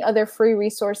 there's so many other free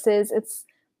resources. It's,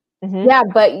 yeah,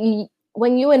 but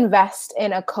when you invest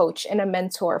in a coach and a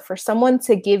mentor, for someone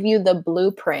to give you the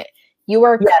blueprint, you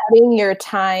are cutting your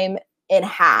time in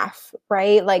half,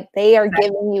 right? Like, they are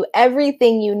giving you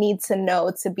everything you need to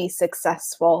know to be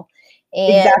successful.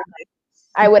 And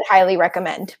I would highly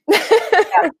recommend.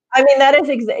 Yeah. I mean, that is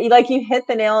like, you hit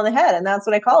the nail on the head, and that's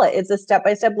what I call it. It's a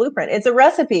step-by-step blueprint. It's a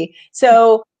recipe.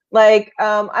 So like,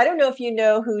 I don't know if you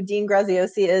know who Dean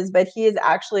Graziosi is, but he is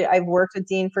actually, I've worked with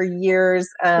Dean for years.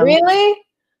 Really?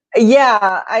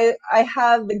 Yeah, I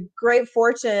have the great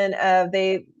fortune of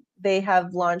they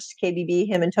have launched KBB,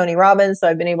 him and Tony Robbins. So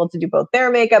I've been able to do both their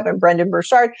makeup and Brendan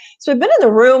Burchard. So I've been in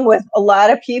the room with a lot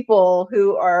of people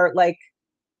who are like,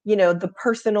 the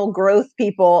personal growth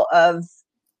people of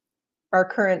our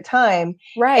current time.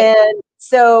 Right. And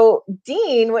so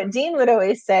what Dean would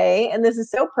always say, and this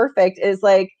is so perfect, is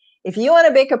like, if you want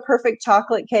to bake a perfect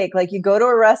chocolate cake, like, you go to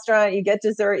a restaurant, you get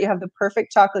dessert, you have the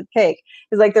perfect chocolate cake.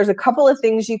 It's like, there's a couple of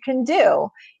things you can do.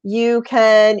 You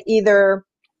can either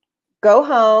go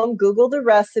home, Google the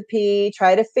recipe,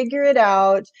 try to figure it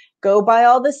out, go buy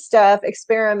all the stuff,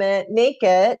 experiment, make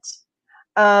it.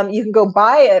 You can go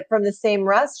buy it from the same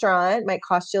restaurant, might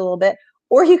cost you a little bit,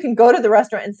 or you can go to the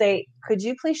restaurant and say, could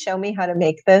you please show me how to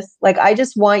make this? Like, I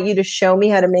just want you to show me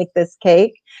how to make this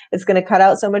cake. It's going to cut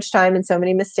out so much time and so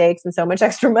many mistakes and so much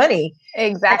extra money.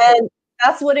 Exactly. And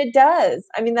that's what it does.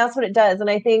 I mean, that's what it does. And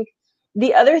I think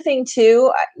the other thing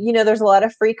too, there's a lot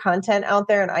of free content out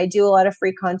there, and I do a lot of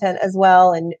free content as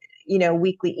well. And,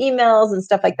 weekly emails and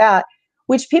stuff like that,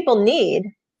 which people need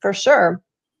for sure.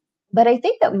 But I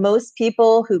think that most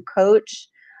people who coach,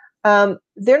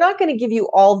 they're not going to give you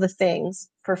all the things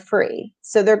for free.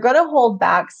 So they're going to hold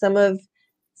back some of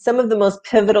the most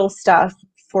pivotal stuff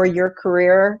for your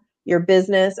career, your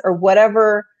business, or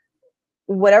whatever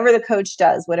the coach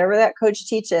does, whatever that coach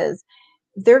teaches.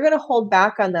 They're going to hold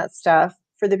back on that stuff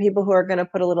for the people who are going to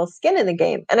put a little skin in the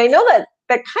game. And I know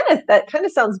that kind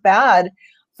of sounds bad,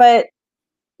 but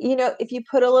if you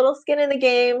put a little skin in the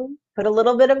game, put a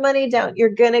little bit of money down,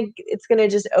 it's going to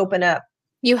just open up.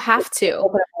 You have to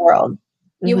open up the world.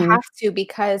 You have to,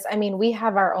 because I mean, we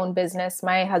have our own business.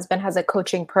 My husband has a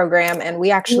coaching program, and we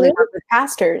actually work with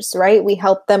pastors, right? We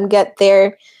help them get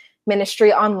their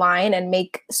ministry online and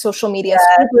make social media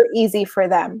super easy for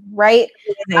them, right?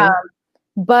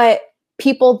 But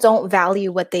people don't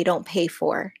value what they don't pay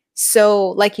for. So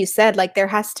like you said, like, there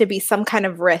has to be some kind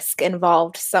of risk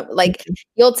involved. Some, like,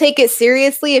 you'll take it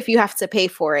seriously if you have to pay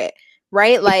for it,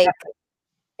 right? Like,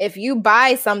 if you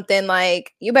buy something,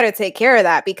 like, you better take care of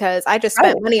that, because I just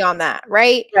spent money on that,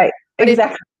 right? Right. But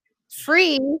exactly. If it's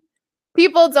free,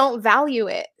 people don't value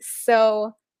it.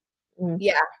 So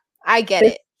yeah, I get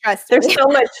it. Trust me. There's so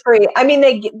much free. I mean,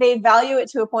 they value it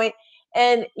to a point.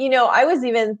 And, I was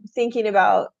even thinking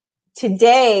about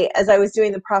today, as I was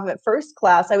doing the Profit First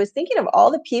class, I was thinking of all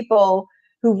the people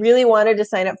who really wanted to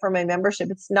sign up for my membership.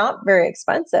 It's not very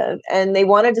expensive, and they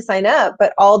wanted to sign up,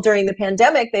 but all during the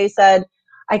pandemic, they said,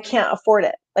 I can't afford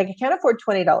it. Like, I can't afford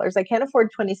 $20. I can't afford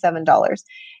 $27.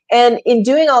 And in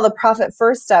doing all the Profit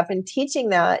First stuff and teaching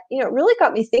that, it really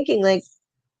got me thinking, like,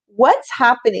 what's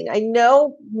happening? I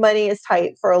know money is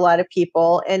tight for a lot of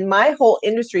people, and my whole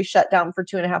industry shut down for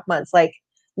 2.5 months. Like,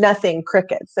 nothing,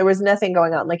 crickets. There was nothing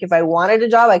going on. Like, if I wanted a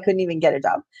job, I couldn't even get a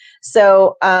job.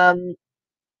 So,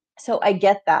 so I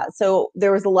get that. So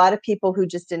there was a lot of people who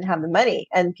just didn't have the money,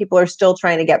 and people are still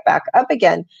trying to get back up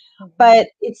again. But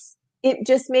it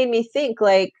just made me think,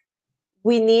 like,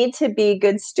 we need to be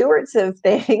good stewards of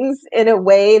things in a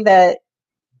way that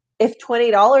if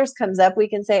 $20 comes up, we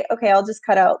can say, okay, I'll just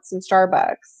cut out some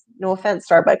Starbucks. No offense,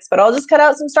 Starbucks, but I'll just cut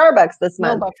out some Starbucks this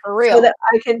month. But for real, so that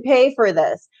I can pay for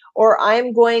this. Or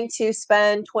I'm going to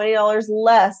spend $20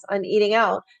 less on eating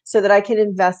out so that I can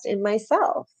invest in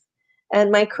myself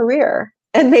and my career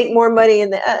and make more money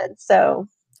in the end. So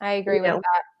I agree with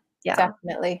that. Yeah,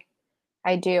 definitely.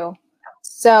 I do.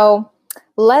 So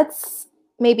let's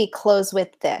maybe close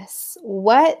with this.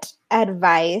 What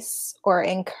advice or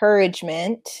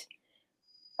encouragement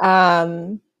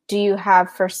do you have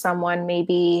for someone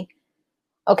maybe,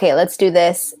 okay, let's do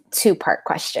this 2-part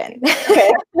question.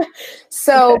 Okay.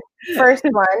 So first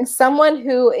one, someone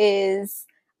who is,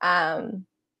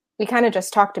 we kind of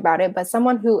just talked about it, but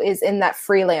someone who is in that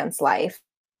freelance life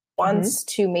wants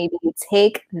to maybe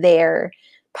take their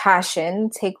passion,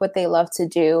 take what they love to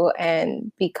do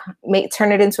and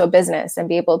turn it into a business and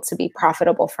be able to be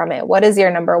profitable from it. What is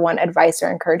your number one advice or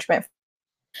encouragement?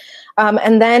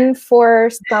 And then for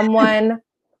someone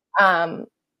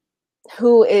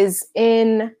who is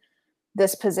in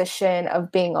this position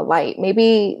of being a light,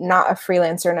 maybe not a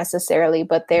freelancer necessarily,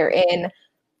 but they're in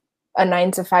a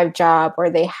 9-to-5 job, or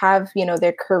they have,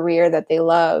 their career that they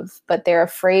love, but they're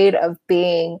afraid of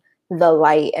being the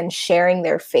light and sharing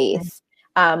their faith.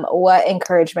 What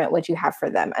encouragement would you have for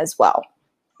them as well?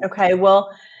 Okay.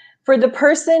 Well, for the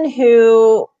person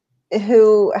who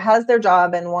has their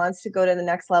job and wants to go to the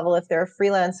next level, if they're a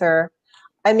freelancer,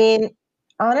 I mean,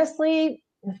 honestly,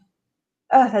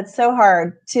 that's so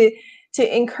hard to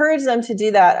encourage them to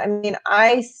do that. I mean,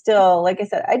 I still, like I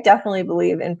said, I definitely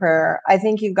believe in prayer. I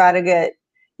think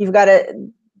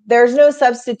there's no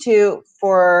substitute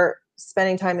for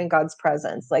spending time in God's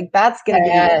presence. Like that's going to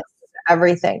give you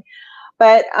everything.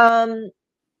 But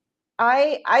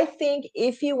I think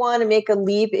if you want to make a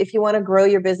leap, if you want to grow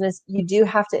your business, you do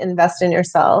have to invest in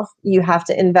yourself. You have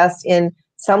to invest in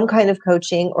some kind of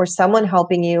coaching or someone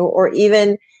helping you, or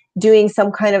even doing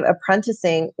some kind of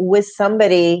apprenticing with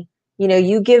somebody.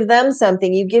 You give them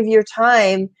something, you give your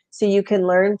time so you can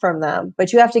learn from them,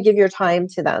 but you have to give your time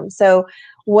to them. So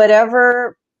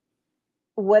whatever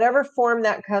form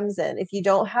that comes in, if you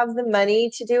don't have the money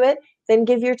to do it, then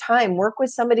give your time, work with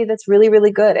somebody that's really,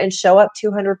 really good and show up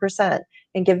 200%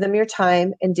 and give them your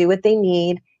time and do what they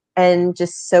need and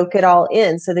just soak it all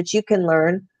in so that you can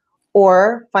learn,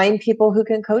 or find people who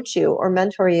can coach you or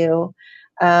mentor you.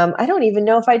 I don't even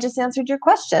know if I just answered your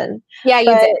question. Yeah,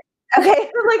 you did. Okay.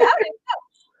 I'm like, I don't know.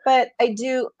 But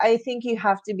I think you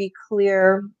have to be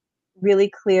clear, really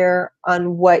clear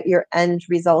on what your end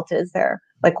result is there.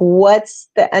 Like, what's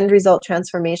the end result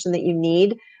transformation that you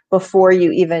need before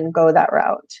you even go that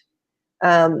route?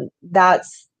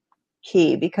 That's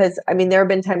key, because I mean, there have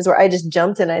been times where I just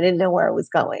jumped and I didn't know where I was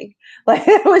going. Like,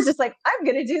 it was just like, I'm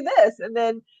going to do this. And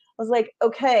then I was like,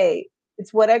 okay,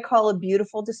 it's what I call a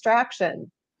beautiful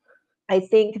distraction. I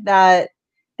think that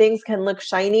things can look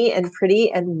shiny and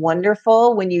pretty and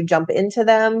wonderful when you jump into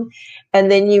them.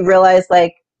 And then you realize,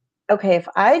 like, okay, if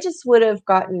I just would have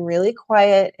gotten really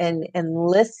quiet and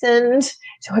listened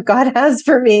to what God has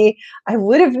for me, I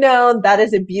would have known that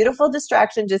is a beautiful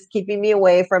distraction, just keeping me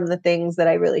away from the things that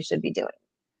I really should be doing.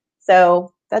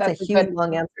 So that's a huge,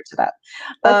 long answer to that.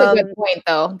 That's a good point,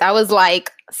 though. That was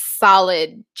like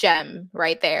solid gem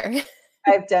right there.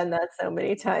 I've done that so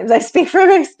many times. I speak from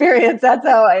experience. That's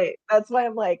why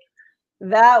I'm like,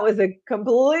 that was a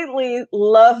completely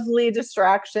lovely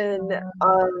distraction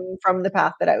from the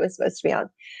path that I was supposed to be on.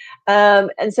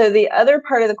 And so the other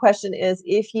part of the question is,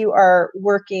 if you are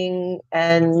working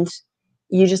and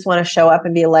you just want to show up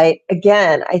and be a light,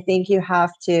 again, I think you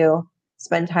have to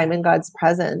spend time in God's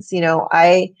presence.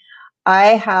 I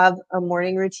have a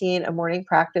morning routine, a morning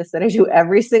practice that I do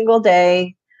every single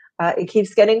day. It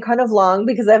keeps getting kind of long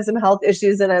because I have some health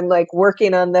issues and I'm like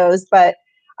working on those, but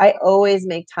I always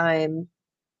make time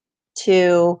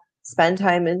to spend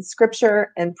time in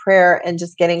scripture and prayer and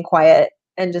just getting quiet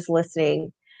and just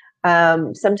listening.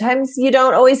 Sometimes you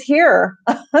don't always hear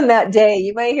on that day.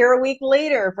 You might hear a week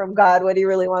later from God what he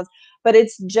really wants, but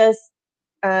it's just,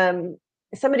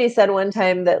 somebody said one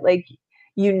time that, like,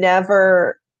 you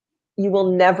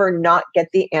will never not get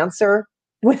the answer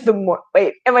with the more,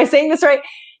 wait, am I saying this right?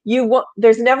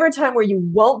 There's never a time where you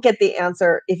won't get the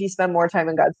answer if you spend more time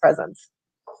in God's presence.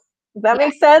 Does that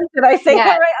make sense? Did I say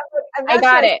that right? I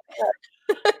got it.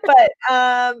 But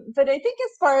I think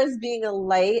as far as being a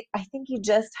light, I think you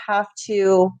just have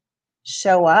to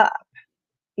show up.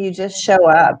 You just show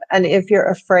up. And if you're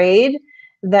afraid,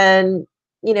 then,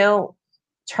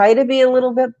 try to be a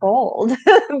little bit bold.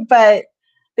 But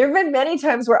there have been many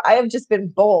times where I have just been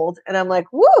bold and I'm like,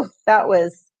 whoo,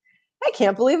 I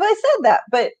can't believe I said that.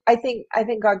 But I think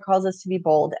God calls us to be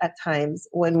bold at times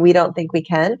when we don't think we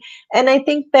can. And I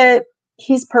think that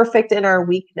he's perfect in our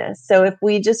weakness. So if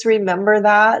we just remember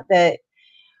that,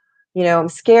 I'm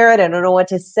scared, I don't know what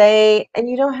to say. And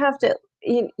you don't have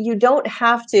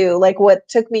to, like what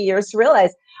took me years to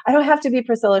realize, I don't have to be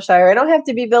Priscilla Shirer. I don't have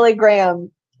to be Billy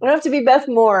Graham. I don't have to be Beth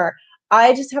Moore.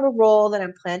 I just have a role that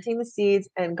I'm planting the seeds,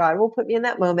 and God will put me in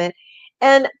that moment.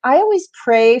 And I always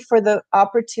pray for the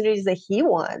opportunities that he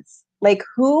wants. Like,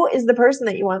 who is the person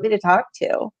that you want me to talk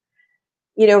to?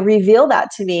 Reveal that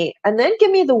to me, and then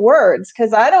give me the words,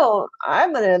 because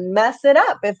I'm going to mess it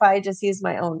up if I just use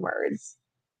my own words,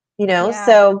 Yeah.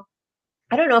 So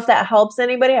I don't know if that helps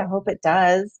anybody. I hope it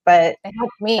does, but It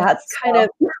helped me. that's kind of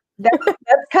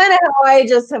that's kind of how I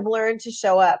just have learned to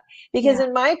show up. Because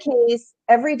in my case,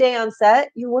 every day on set,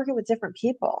 you're working with different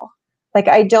people. Like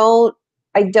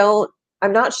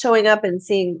I'm not showing up and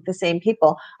seeing the same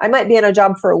people. I might be in a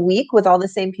job for a week with all the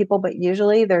same people, but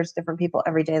usually there's different people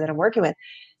every day that I'm working with.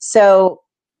 So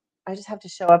I just have to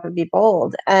show up and be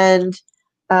bold. And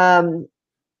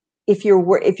if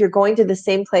you're going to the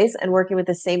same place and working with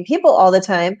the same people all the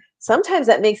time, sometimes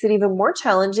that makes it even more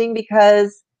challenging,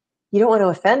 because you don't want to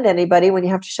offend anybody when you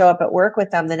have to show up at work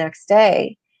with them the next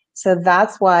day. So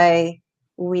that's why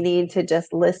we need to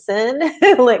just listen,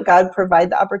 let God provide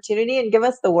the opportunity and give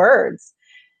us the words.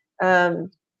 So,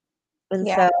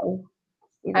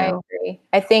 I agree.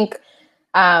 I think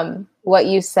what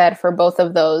you said for both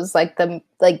of those, like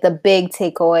the big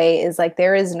takeaway is like,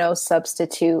 there is no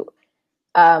substitute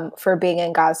for being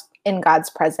in God's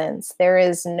presence. There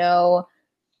is no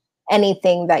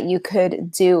anything that you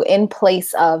could do in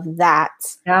place of that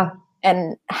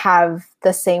and have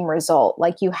the same result.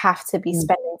 Like, you have to be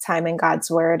spending time in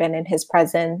God's word and in his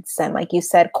presence. And like you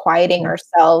said, quieting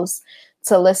ourselves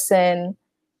to listen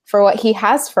for what he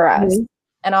has for us.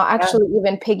 And I'll actually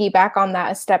even piggyback on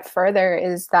that a step further,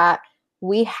 is that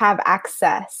we have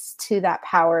access to that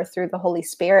power through the Holy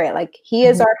Spirit. Like, he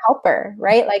is our helper,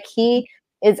 right? Like, he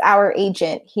is our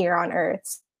agent here on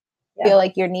earth. Feel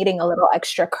like you're needing a little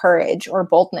extra courage or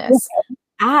boldness,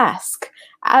 ask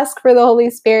for the Holy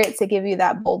Spirit to give you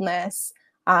that boldness,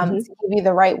 to give you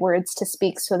the right words to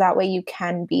speak, so that way you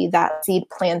can be that seed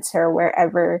planter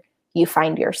wherever you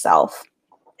find yourself.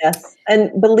 Yes.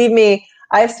 And believe me,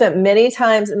 I've spent many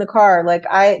times in the car. Like,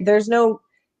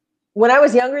 when I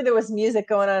was younger, there was music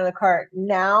going on in the car.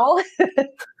 Now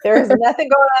there's nothing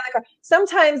going on in the car.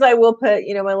 Sometimes I will put,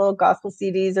 my little gospel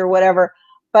CDs or whatever,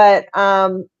 but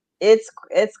it's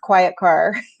quiet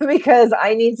car because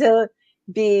I need to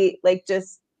be like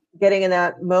just getting in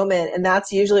that moment. And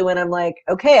that's usually when I'm like,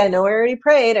 okay, I know I already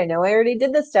prayed. I know I already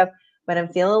did this stuff, but I'm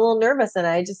feeling a little nervous, and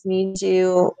I just need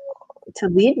you to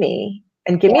lead me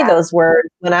and give me those words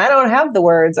when I don't have the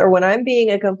words, or when I'm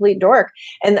being a complete dork.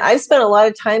 And I've spent a lot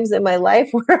of times in my life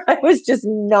where I was just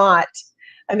not.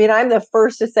 I mean, I'm the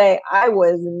first to say I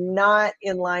was not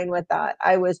in line with that.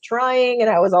 I was trying,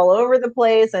 and I was all over the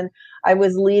place, and I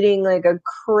was leading like a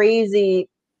crazy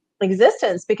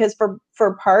existence, because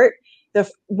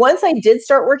once I did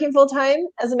start working full time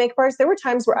as a makeup artist, there were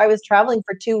times where I was traveling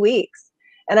for 2 weeks,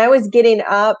 and I was getting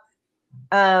up,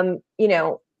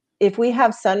 if we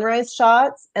have sunrise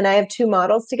shots and I have 2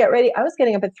 models to get ready, I was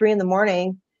getting up at 3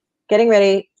 a.m, getting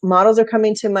ready. Models are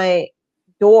coming to my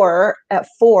door at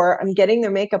 4. I'm getting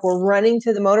their makeup. We're running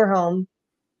to the motorhome,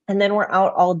 and then we're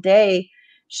out all day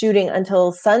shooting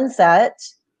until sunset.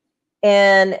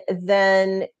 And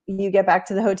then you get back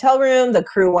to the hotel room. The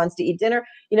crew wants to eat dinner.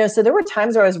 So there were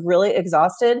times where I was really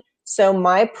exhausted. So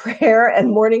my prayer and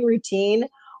morning routine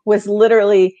was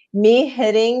literally me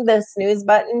hitting the snooze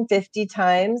button 50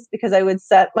 times, because I would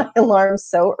set my alarm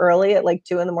so early at like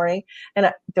 2 a.m.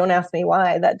 And don't ask me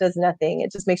why. That does nothing.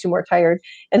 It just makes you more tired.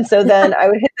 And so then I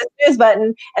would hit the snooze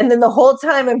button, and then the whole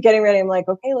time I'm getting ready, I'm like,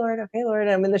 okay, Lord, and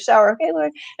I'm in the shower, okay,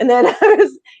 Lord. And then I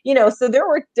was, so there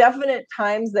were definite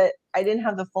times that I didn't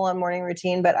have the full-on morning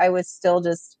routine, but I was still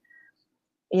just,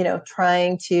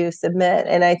 trying to submit.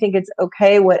 And I think it's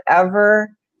okay, whatever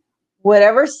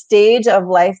stage of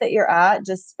life that you're at,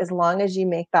 just as long as you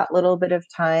make that little bit of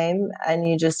time and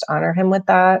you just honor him with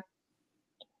that,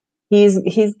 he's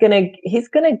gonna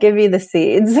give you the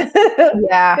seeds.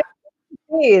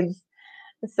 Seeds.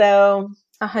 So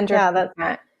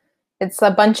 100%. It's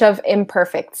a bunch of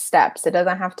imperfect steps. It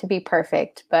doesn't have to be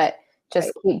perfect, but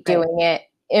just keep doing it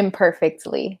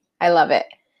imperfectly. I love it.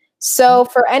 So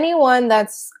for anyone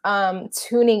that's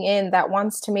tuning in that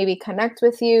wants to maybe connect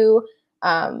with you,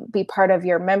 be part of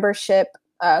your membership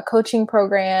coaching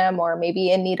program, or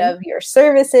maybe in need of your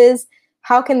services,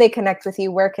 how can they connect with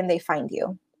you? Where can they find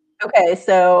you? Okay,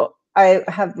 so I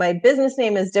have, my business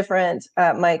name is different.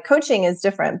 My coaching is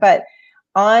different, but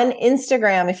on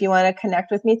Instagram, if you want to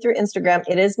connect with me through Instagram,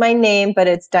 it is my name, but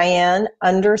it's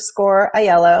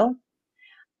Diane_Aiello.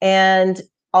 And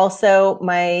also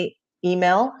my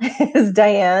email is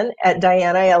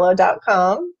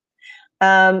diane@dianeaiello.com.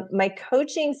 My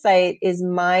coaching site is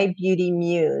My Beauty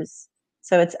Muse.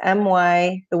 So it's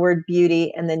MY, the word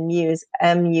beauty, and then muse,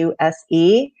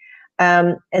 MUSE.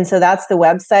 And so that's the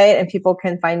website, and people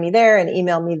can find me there and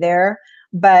email me there.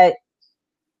 But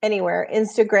anywhere,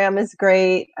 Instagram is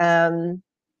great.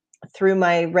 Through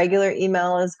my regular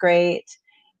email is great.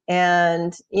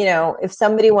 And, if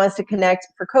somebody wants to connect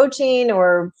for coaching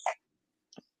or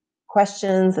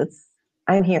questions,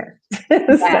 I'm here.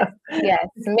 Yes, yes.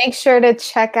 Make sure to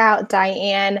check out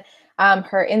Diane,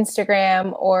 her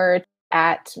Instagram, or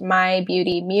at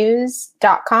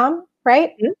mybeautymuse.com,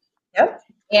 right? Mm-hmm. Yep.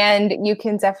 And you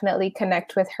can definitely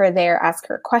connect with her there, ask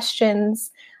her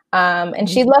questions. And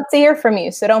she'd love to hear from you.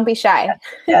 So don't be shy.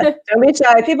 Yes. Don't be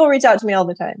shy. People reach out to me all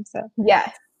the time. So yes.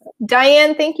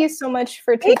 Diane, thank you so much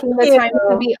for taking the time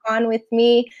to be on with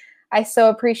me. I so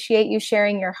appreciate you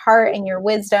sharing your heart and your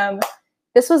wisdom.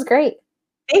 This was great.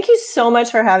 Thank you so much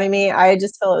for having me. I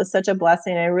just feel it was such a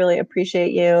blessing. I really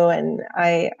appreciate you. And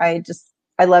I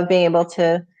love being able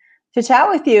to chat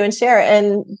with you and share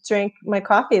and drink my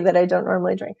coffee that I don't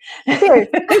normally drink. Cheers.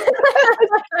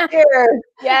 Cheers.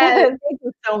 Yes. Thank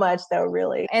you so much, though,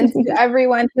 really. And to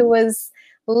everyone who was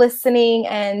listening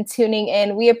and tuning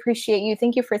in, we appreciate you.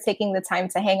 Thank you for taking the time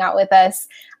to hang out with us.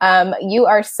 You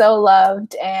are so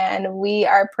loved, and we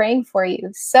are praying for you.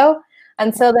 So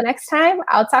until the next time,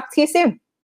 I'll talk to you soon.